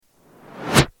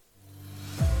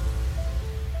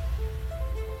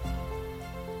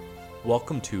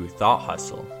Welcome to Thought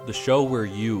Hustle, the show where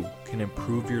you can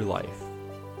improve your life,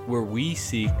 where we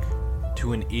seek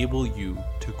to enable you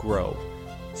to grow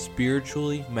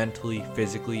spiritually, mentally,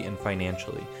 physically, and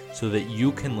financially so that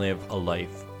you can live a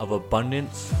life of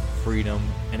abundance, freedom,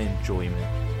 and enjoyment.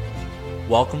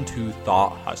 Welcome to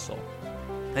Thought Hustle.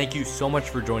 Thank you so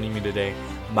much for joining me today.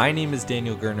 My name is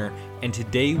Daniel Gerner, and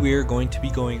today we are going to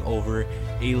be going over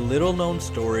a little known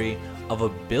story of a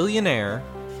billionaire.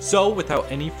 So without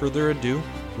any further ado,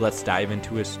 let's dive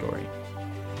into his story.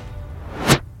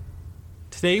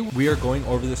 Today we are going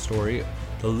over the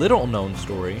little known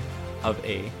story of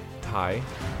a Thai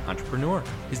entrepreneur.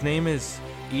 His name is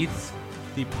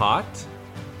Ithiphat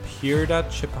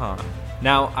Phirachapan.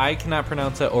 Now, I cannot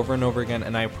pronounce that over and over again,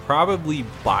 and I probably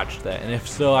botched that, and if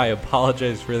so, I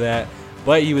apologize for that.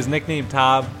 But he was nicknamed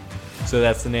Tab, so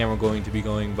that's the name we're going to be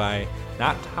going by.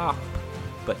 Not Top,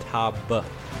 but Tab.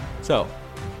 So,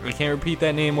 I can't repeat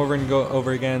that name over and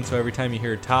over again, so every time you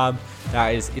hear Tab,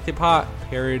 that is Ithiphat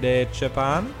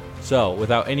Phirachapan. So,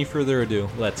 without any further ado,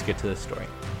 let's get to the story.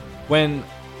 When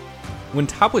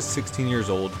Tab was 16 years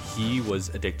old, he was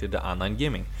addicted to online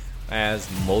gaming, as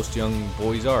most young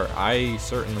boys are. I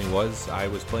certainly was. I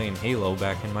was playing Halo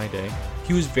back in my day.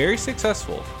 He was very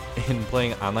successful in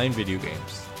playing online video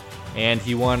games, and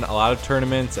he won a lot of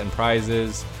tournaments and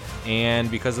prizes. And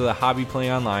because of the hobby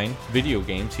playing online video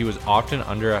games, he was often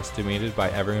underestimated by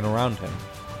everyone around him.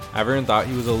 Everyone thought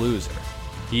he was a loser.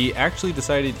 He actually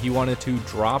decided he wanted to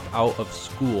drop out of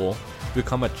school to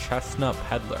become a chestnut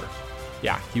peddler.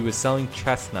 Yeah, he was selling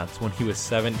chestnuts when he was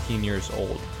 17 years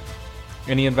old.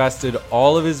 And he invested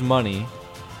all of his money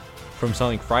from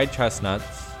selling fried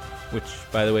chestnuts, which,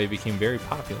 by the way, became very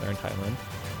popular in Thailand.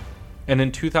 And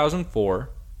in 2004,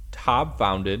 Tab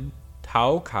founded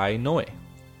Tao Kai Noi,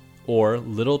 or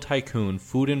Little Tycoon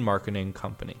Food and Marketing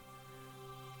Company.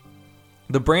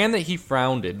 The brand that he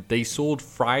founded, they sold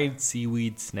fried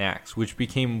seaweed snacks, which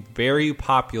became very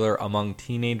popular among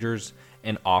teenagers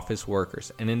and office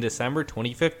workers. And in December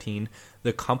 2015,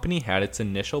 the company had its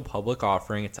initial public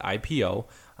offering, its IPO,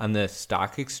 on the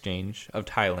Stock Exchange of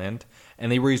Thailand,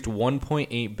 and they raised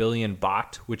 1.8 billion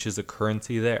baht, which is a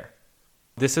currency there.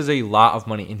 This is a lot of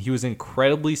money, and he was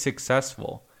incredibly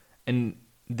successful. And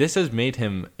this has made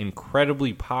him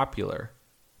incredibly popular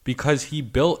because he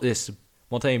built this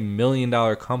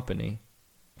multi-million-dollar company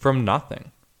from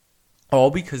nothing,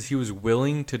 all because he was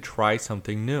willing to try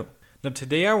something new. Now,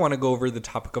 today I want to go over the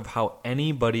topic of how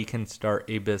anybody can start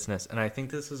a business, and I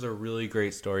think this is a really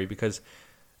great story because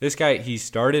this guy, he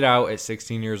started out at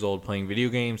 16 years old playing video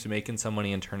games, making some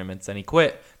money in tournaments, then he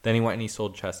quit, then he went and he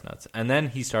sold chestnuts, and then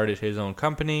he started his own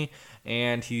company,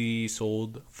 and he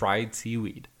sold fried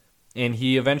seaweed. And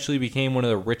he eventually became one of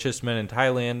the richest men in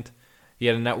Thailand. He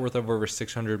had a net worth of over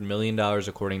 $600 million,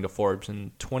 according to Forbes,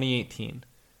 in 2018.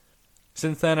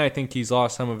 Since then, I think he's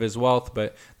lost some of his wealth,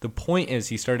 but the point is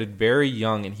he started very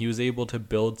young and he was able to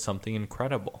build something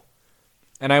incredible.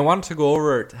 And I wanted to go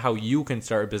over how you can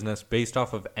start a business based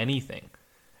off of anything.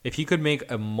 If he could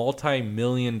make a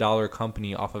multi-million-dollar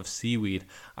company off of seaweed,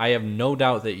 I have no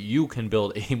doubt that you can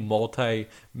build a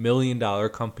multi-million-dollar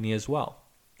company as well.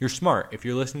 You're smart. If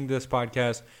you're listening to this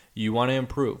podcast, you want to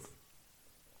improve.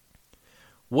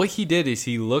 What he did is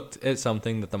he looked at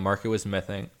something that the market was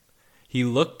missing. He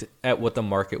looked at what the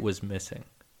market was missing.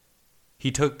 He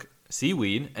took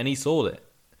seaweed and he sold it.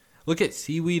 Look at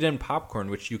seaweed and popcorn,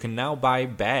 which you can now buy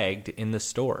bagged in the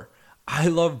store. I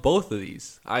love both of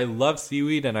these. I love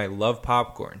seaweed and I love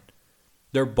popcorn.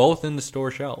 They're both in the store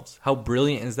shelves. How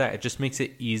brilliant is that? It just makes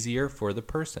it easier for the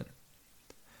person.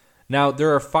 Now,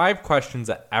 there are 5 questions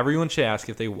that everyone should ask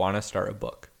if they want to start a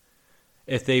book,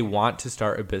 if they want to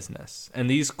start a business. And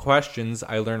these questions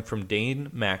I learned from Dane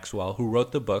Maxwell, who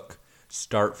wrote the book,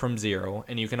 Start From Zero.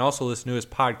 And you can also listen to his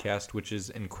podcast, which is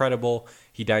incredible.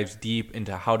 He dives deep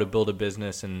into how to build a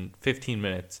business in 15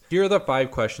 minutes. Here are the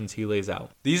 5 questions he lays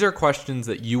out. These are questions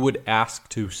that you would ask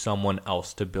to someone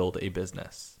else to build a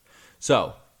business.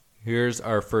 So, here's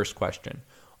our first question.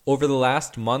 Over the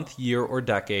last month, year, or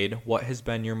decade, what has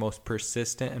been your most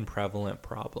persistent and prevalent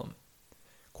problem?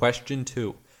 Question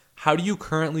 2. How do you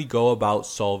currently go about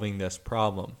solving this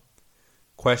problem?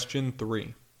 Question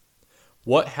 3.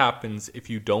 What happens if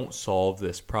you don't solve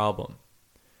this problem?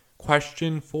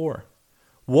 Question 4.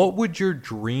 What would your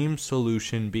dream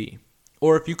solution be?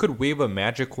 Or if you could wave a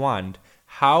magic wand,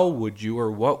 how would you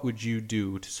or what would you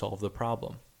do to solve the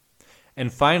problem?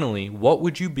 And finally, what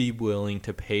would you be willing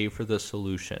to pay for the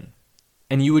solution?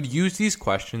 And you would use these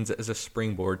questions as a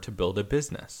springboard to build a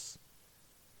business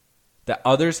that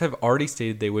others have already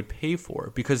stated they would pay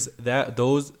for, because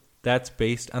that's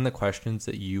based on the questions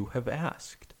that you have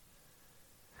asked.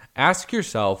 Ask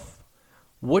yourself,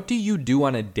 what do you do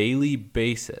on a daily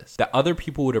basis that other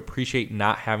people would appreciate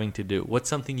not having to do? What's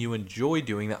something you enjoy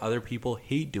doing that other people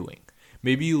hate doing?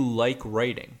 Maybe you like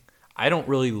writing. I don't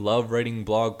really love writing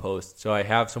blog posts, so I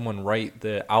have someone write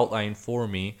the outline for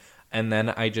me, and then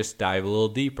I just dive a little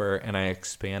deeper and I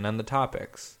expand on the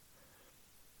topics.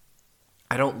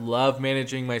 I don't love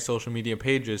managing my social media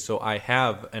pages, so I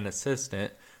have an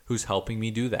assistant who's helping me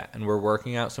do that. And we're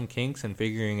working out some kinks and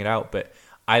figuring it out. But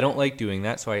I don't like doing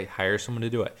that, so I hire someone to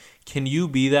do it. Can you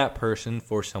be that person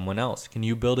for someone else? Can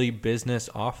you build a business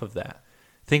off of that?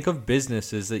 Think of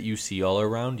businesses that you see all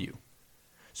around you.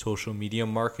 Social media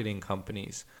marketing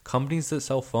companies, companies that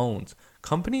sell phones,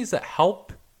 companies that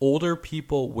help older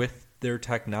people with their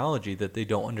technology that they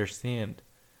don't understand.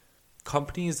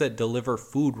 Companies that deliver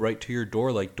food right to your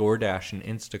door like DoorDash and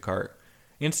Instacart.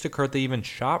 Instacart, they even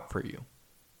shop for you.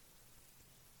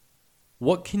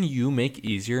 What can you make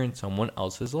easier in someone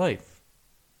else's life?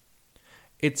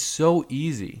 It's so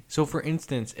easy. So for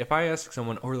instance, if I ask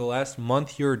someone over the last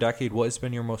month, year, or decade, what has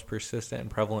been your most persistent and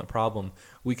prevalent problem?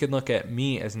 We can look at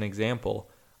me as an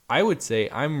example. I would say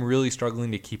I'm really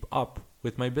struggling to keep up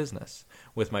with my business,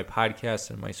 with my podcast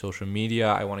and my social media.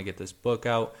 I want to get this book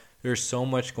out. There's so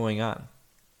much going on.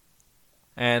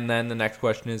 And then the next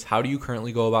question is, how do you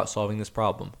currently go about solving this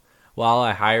problem? Well,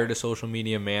 I hired a social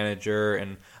media manager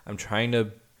and I'm trying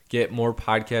to get more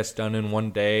podcasts done in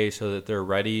one day so that they're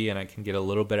ready and I can get a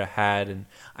little bit ahead. And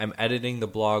I'm editing the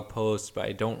blog posts, but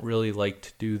I don't really like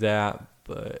to do that.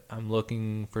 But I'm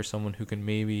looking for someone who can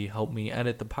maybe help me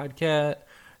edit the podcast,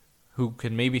 who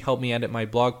can maybe help me edit my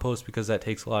blog post because that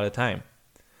takes a lot of time.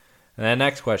 And then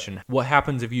next question, what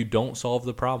happens if you don't solve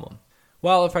the problem?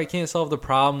 Well, if I can't solve the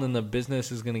problem, then the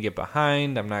business is going to get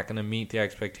behind. I'm not going to meet the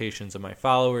expectations of my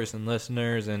followers and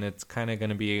listeners, and it's kind of going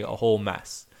to be a whole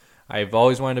mess. I've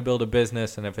always wanted to build a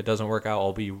business, and if it doesn't work out,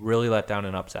 I'll be really let down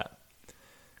and upset.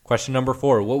 Question number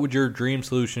 4, what would your dream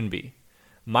solution be?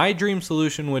 My dream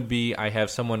solution would be I have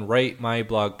someone write my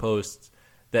blog posts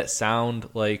that sound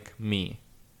like me.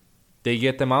 They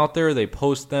get them out there, they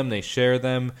post them, they share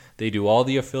them, they do all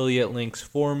the affiliate links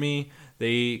for me,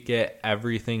 they get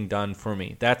everything done for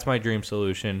me. That's my dream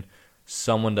solution.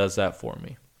 Someone does that for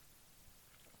me.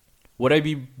 Would I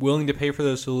be willing to pay for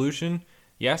the solution?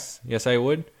 Yes I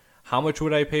would. How much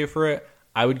would I pay for it?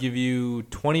 I would give you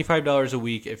 $25 a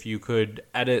week if you could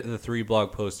edit the 3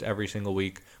 blog posts every single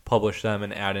week, publish them,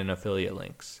 and add in affiliate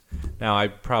links. Now,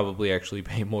 I'd probably actually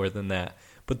pay more than that.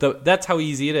 But that's how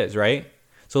easy it is, right?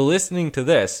 So listening to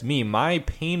this, my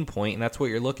pain point, and that's what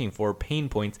you're looking for, pain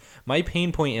points. My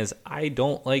pain point is I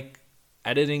don't like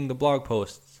editing the blog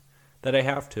posts that I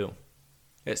have to.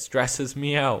 It stresses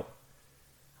me out.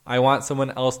 I want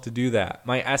someone else to do that.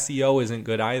 My SEO isn't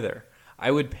good either.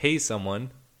 I would pay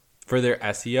someone for their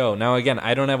SEO. Now, again,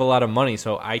 I don't have a lot of money,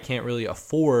 so I can't really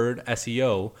afford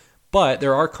SEO, but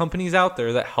there are companies out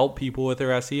there that help people with their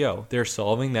SEO. They're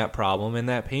solving that problem and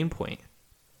that pain point.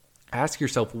 Ask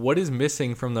yourself, what is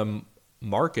missing from the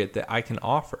market that I can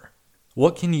offer?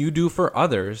 What can you do for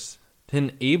others to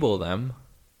enable them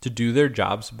to do their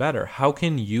jobs better? How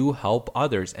can you help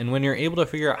others? And when you're able to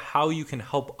figure out how you can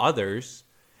help others,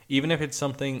 even if it's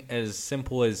something as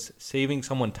simple as saving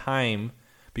someone time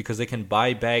because they can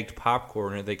buy bagged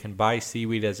popcorn or they can buy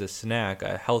seaweed as a snack,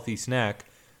 a healthy snack,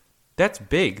 that's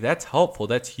big, that's helpful,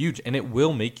 that's huge, and it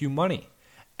will make you money.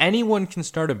 Anyone can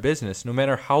start a business, no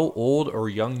matter how old or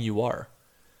young you are.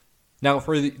 Now,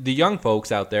 for the young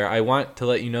folks out there, I want to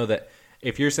let you know that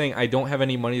if you're saying, I don't have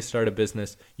any money to start a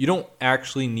business, you don't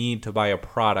actually need to buy a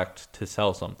product to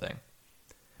sell something.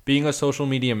 Being a social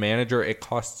media manager, it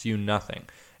costs you nothing.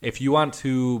 If you want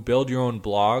to build your own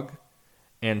blog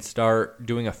and start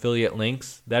doing affiliate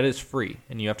links, that is free.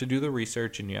 And you have to do the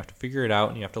research and you have to figure it out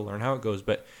and you have to learn how it goes.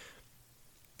 But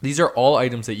these are all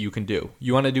items that you can do.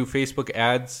 You want to do Facebook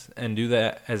ads and do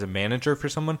that as a manager for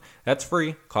someone? That's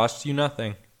free. Costs you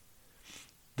nothing.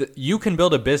 You can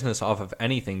build a business off of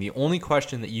anything. The only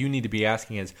question that you need to be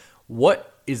asking is,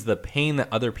 what is the pain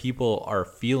that other people are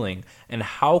feeling, and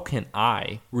how can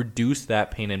I reduce that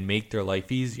pain and make their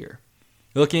life easier?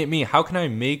 You're looking at me. How can I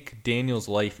make Daniel's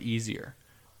life easier?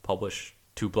 Publish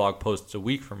 2 blog posts a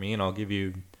week for me, and I'll give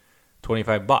you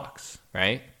 $25,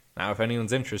 right? Now, if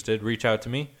anyone's interested, reach out to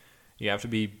me. You have to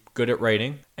be good at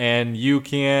writing, and you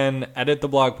can edit the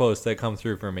blog posts that come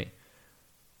through for me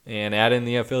and add in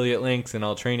the affiliate links, and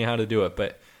I'll train you how to do it.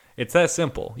 But it's that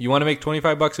simple. You want to make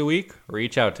 $25 a week?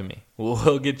 Reach out to me.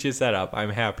 We'll get you set up. I'm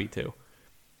happy to.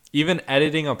 Even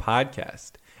editing a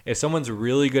podcast. If someone's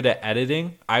really good at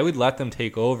editing, I would let them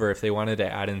take over if they wanted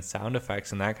to add in sound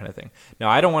effects and that kind of thing. Now,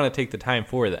 I don't want to take the time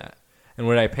for that. And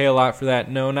would I pay a lot for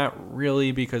that? No, not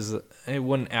really, because it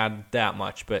wouldn't add that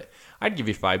much. But I'd give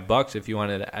you $5 if you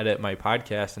wanted to edit my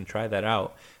podcast and try that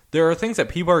out. There are things that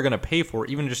people are going to pay for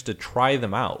even just to try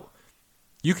them out.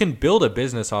 You can build a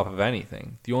business off of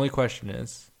anything. The only question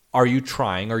is, are you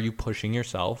trying? Are you pushing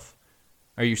yourself?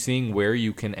 Are you seeing where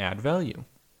you can add value?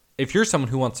 If you're someone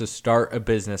who wants to start a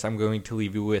business, I'm going to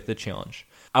leave you with a challenge.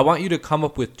 I want you to come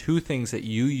up with 2 things that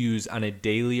you use on a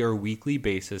daily or weekly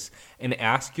basis and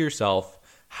ask yourself,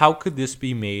 how could this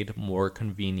be made more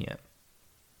convenient?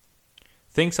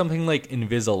 Think something like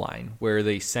Invisalign, where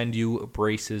they send you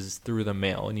braces through the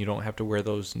mail and you don't have to wear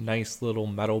those nice little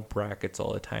metal brackets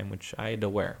all the time, which I had to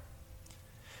wear.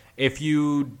 If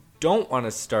you don't want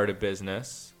to start a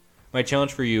business, my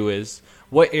challenge for you is,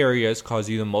 what areas cause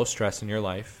you the most stress in your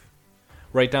life?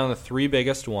 Write down the 3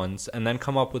 biggest ones and then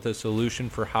come up with a solution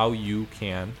for how you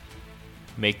can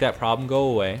make that problem go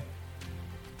away,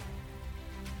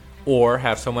 or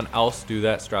have someone else do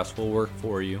that stressful work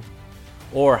for you.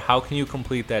 Or how can you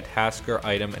complete that task or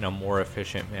item in a more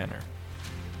efficient manner?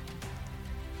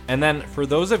 And then for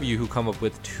those of you who come up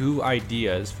with 2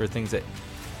 ideas for things that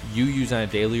you use on a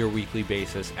daily or weekly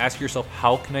basis, ask yourself,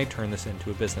 how can I turn this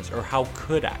into a business? Or how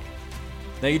could I?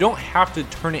 Now, you don't have to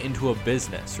turn it into a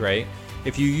business, right?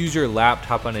 If you use your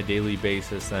laptop on a daily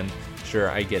basis, then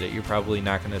sure, I get it. You're probably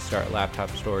not going to start a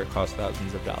laptop store. It costs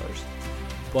thousands of dollars.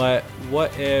 But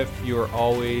what if you're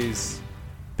always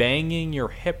banging your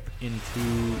hip into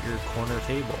your corner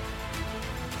table?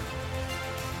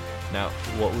 Now,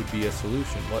 what would be a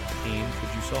solution? What pain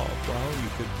could you solve? Well, you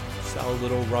could sell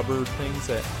little rubber things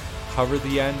that cover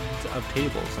the end of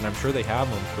tables, and I'm sure they have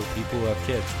them for people who have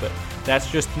kids, but that's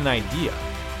just an idea.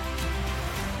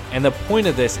 And the point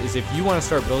of this is, if you want to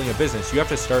start building a business, you have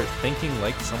to start thinking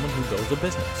like someone who builds a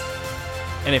business.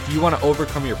 And if you want to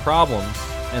overcome your problems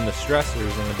and the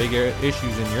stressors and the bigger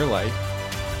issues in your life,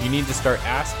 you need to start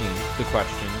asking the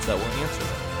questions that will answer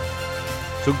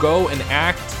them. So go and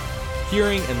act.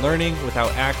 Hearing and learning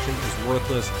without action is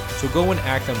worthless. So go and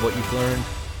act on what you've learned.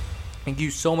 Thank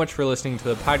you so much for listening to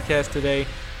the podcast today.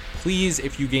 Please,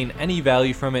 if you gain any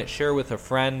value from it, share with a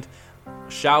friend.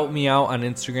 Shout me out on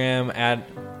Instagram.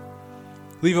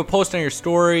 Leave a post on your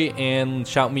story and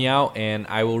shout me out, and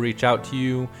I will reach out to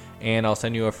you, and I'll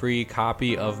send you a free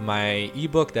copy of my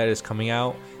ebook that is coming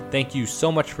out. Thank you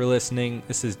so much for listening.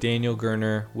 This is Daniel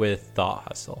Gerner with Thought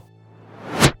Hustle.